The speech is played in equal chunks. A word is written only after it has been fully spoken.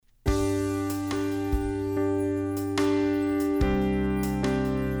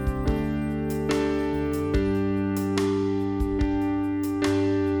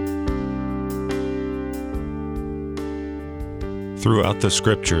Throughout the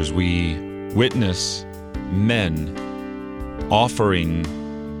scriptures, we witness men offering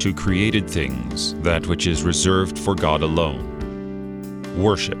to created things that which is reserved for God alone.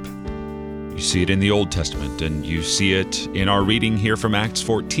 Worship. You see it in the Old Testament, and you see it in our reading here from Acts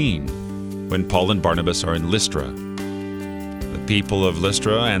 14, when Paul and Barnabas are in Lystra. The people of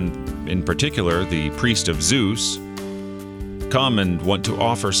Lystra, and in particular the priest of Zeus, come and want to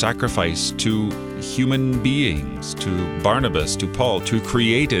offer sacrifice to human beings, to Barnabas, to Paul, to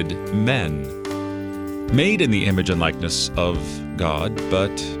created men, made in the image and likeness of God,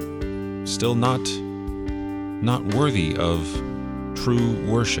 but still not worthy of true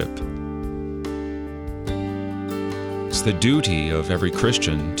worship. It's the duty of every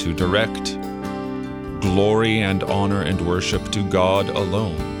Christian to direct glory and honor and worship to God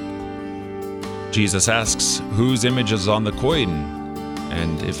alone. Jesus asks, whose image is on the coin?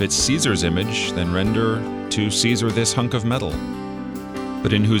 And if it's Caesar's image, then render to Caesar this hunk of metal.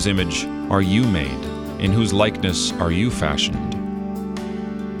 But in whose image are you made? In whose likeness are you fashioned?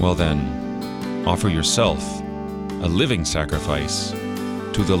 Well then, offer yourself a living sacrifice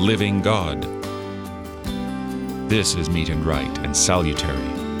to the living God. This is meet and right and salutary.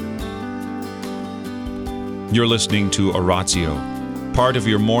 You're listening to Oratio, part of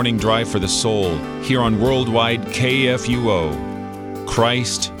your morning drive for the soul, here on Worldwide KFUO.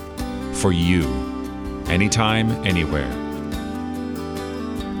 Christ for you, anytime, anywhere.